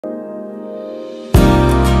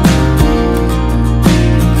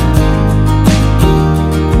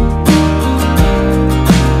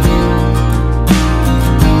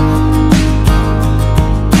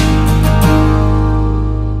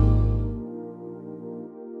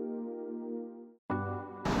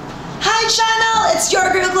channel! It's your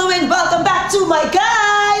girl Chloe and welcome back to my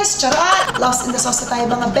guys! Charot! Lost in the sauce na tayo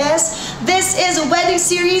mga best. This is a wedding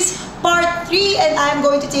series part 3 and I'm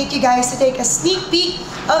going to take you guys to take a sneak peek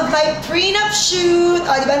of my prenup shoot.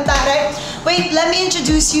 O, di ba ang taray? Wait, let me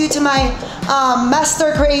introduce you to my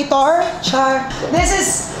master creator. Char. This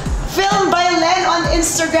is filmed by Len on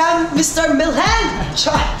Instagram, Mr. Milan.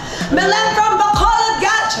 Char. Milan from Bacolod,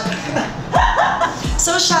 Char.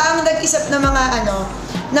 So siya ang nag-isip ng mga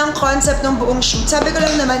ng concept ng buong shoot. Sabi ko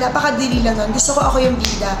lang naman, napakadili lang nun. Gusto ko ako yung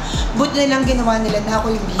bida. Buti nilang ginawa nila na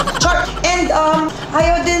ako yung bida. Char! And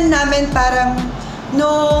ayaw din namin parang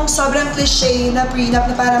nung sobrang cliche na prenup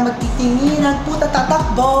na parang magtitinginan, puta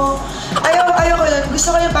tatakbo. Ayaw ko lang.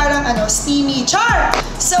 Gusto ko yung parang steamy. Char!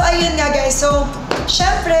 So ayun nga guys. So,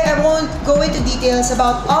 syempre, I won't go into details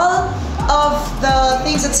about all of the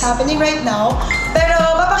things that's happening right now. Pero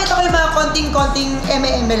papakita ko yung mga konting-konting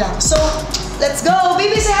eme-eme lang. So, let's go!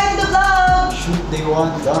 Baby, say hi to the vlog! Shoot day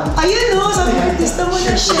 1, done. Ayun no! Sabi ko, artista mo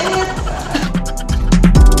na, shit!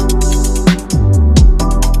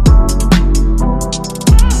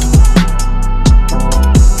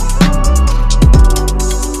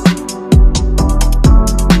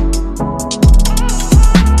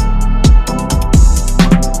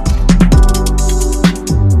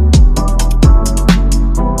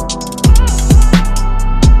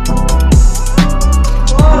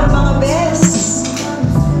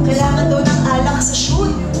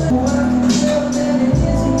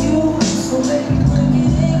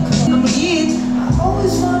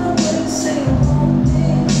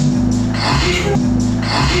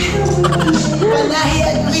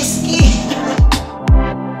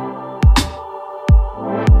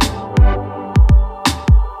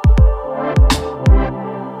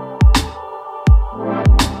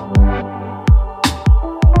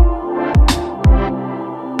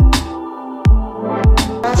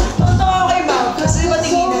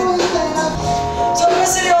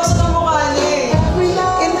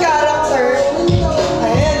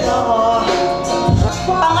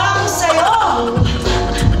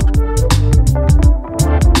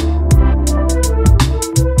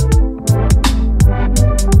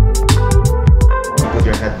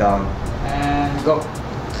 Down and go.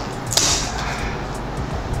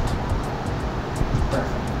 Perfect.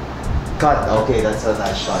 Cut. Okay, that's a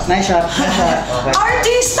nice shot. Nice shot. Nice shot. Okay.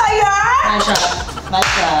 Artista yan! Nice shot. Nice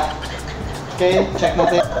shot. Okay, check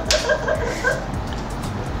natin.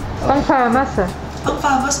 Pang famas Ang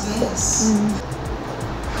famas, bes.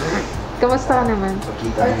 Kamusta ka naman?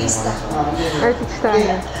 Artista. Artista.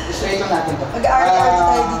 Okay, straight natin to. Mag-arte-arte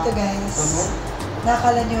tayo dito, guys.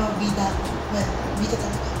 Nakakala nyo, bida. Well, bida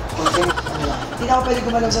talaga. Hindi na ako pwede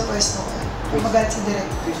gumalaw sa pwesto ko. Kung magalit si Direk.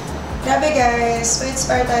 Grabe guys,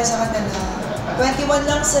 ma-inspire tayo sa kanila. 21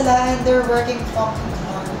 lang sila and they're working fucking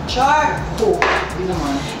hard. Char!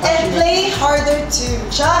 And play harder too.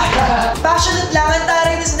 Char! Passionate lang. Ang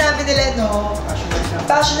taray na sinabi nila, no?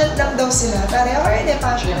 Passionate lang daw sila. Taray, already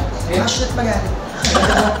passionate. Passionate magalit.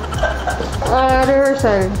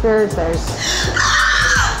 Rehearsal.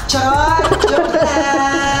 Char! Joke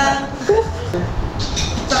lang!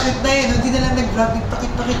 Pakit na yun, hindi na lang nag-vlog,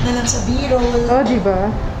 nagpakit-pakit na lang sa B-roll. Oh, diba?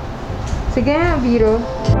 Sige nga, biro.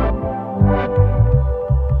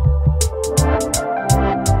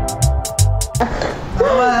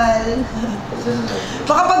 Bawal.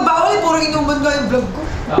 Baka pag bawal, puro inuman nga yung vlog ko.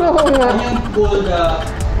 Oo nga. Yung gold,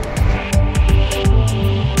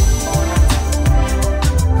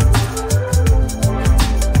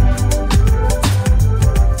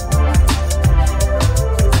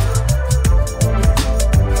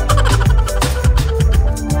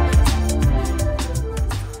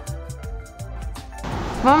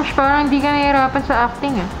 Moms, parang hindi ka nahihirapan sa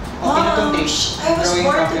acting Moms, I was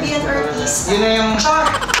born to be an artista. Yun na yung... Char!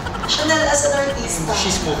 Chanel as an artista.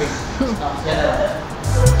 She's moving. Yan na.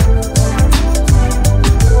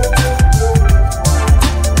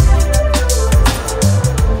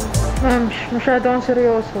 Moms, masyado kang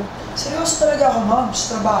seryoso. Seryoso talaga ako, Moms.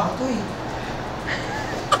 Trabaho to eh.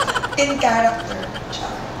 In character.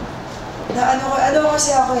 Char. Na ano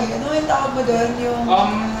kasi ako eh. Ano yung tawag mo doon? Yung...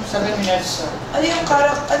 7 minutes. Ano yung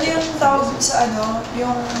tawag sa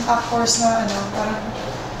yung actors na parang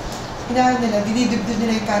hinahan nila, dinidibdib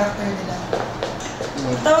nila yung character nila.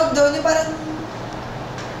 Tawag doon yung parang...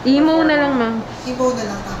 Emo na lang, ma'am. Emo na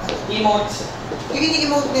lang, tama. Emotes. Yung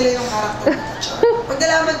ini-emote nila yung character nila. Pag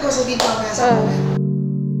nalaman ko, sabihin ko kaya sa moment.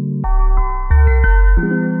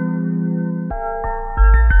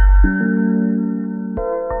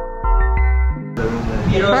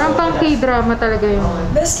 Parang pang K-drama talaga yun.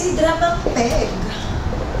 Best K-drama ang peg.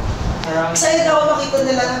 Excited ako makita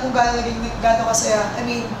nila kung gano'n kasaya. I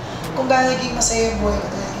mean, kung gaano naging masaya yung buhay ko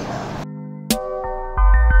talaga.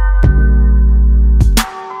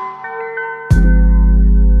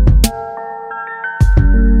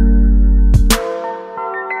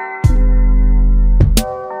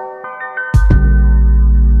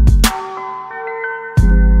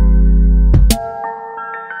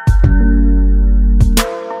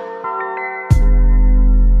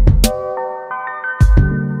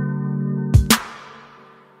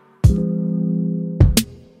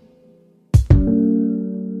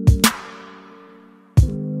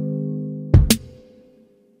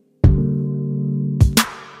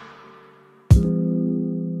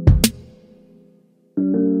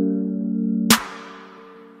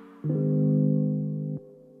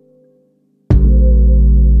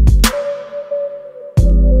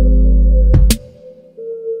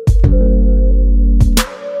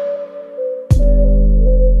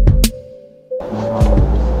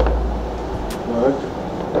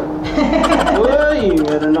 Uy,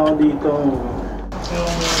 meron ako dito.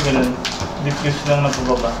 Yung ganun, diffuse lang na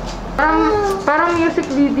pababa. Parang music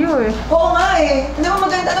video eh. Oo nga eh. Hindi mo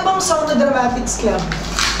maganda. Ano bang song na Dramatics Club?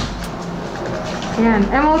 Yan,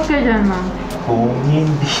 emote ka dyan, ma'am. Kung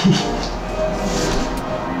hindi.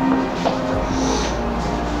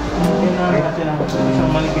 Natin ang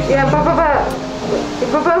isang manipis. Yan, papaba.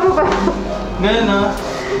 Ipapababa. Ganun na.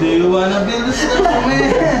 Do you wanna build a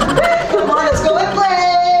snowman? Come on, let's go and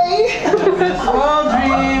play! Small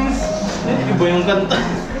dreams! Iba yung kanta.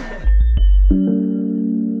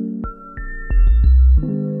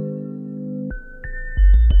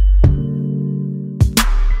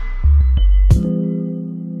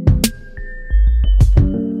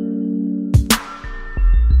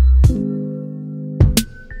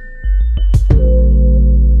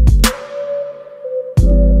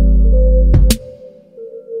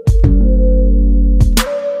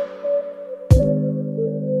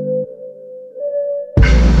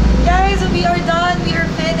 We are done. We are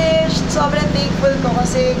finished. Sobrang thankful ko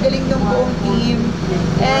kasi galing ng buong team.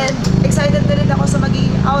 And excited na rin ako sa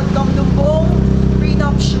magiging outcome ng buong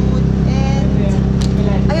prenup shoot. And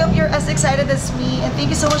I hope you're as excited as me. And thank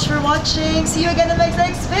you so much for watching. See you again in my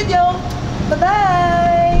next video.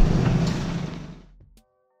 Bye-bye!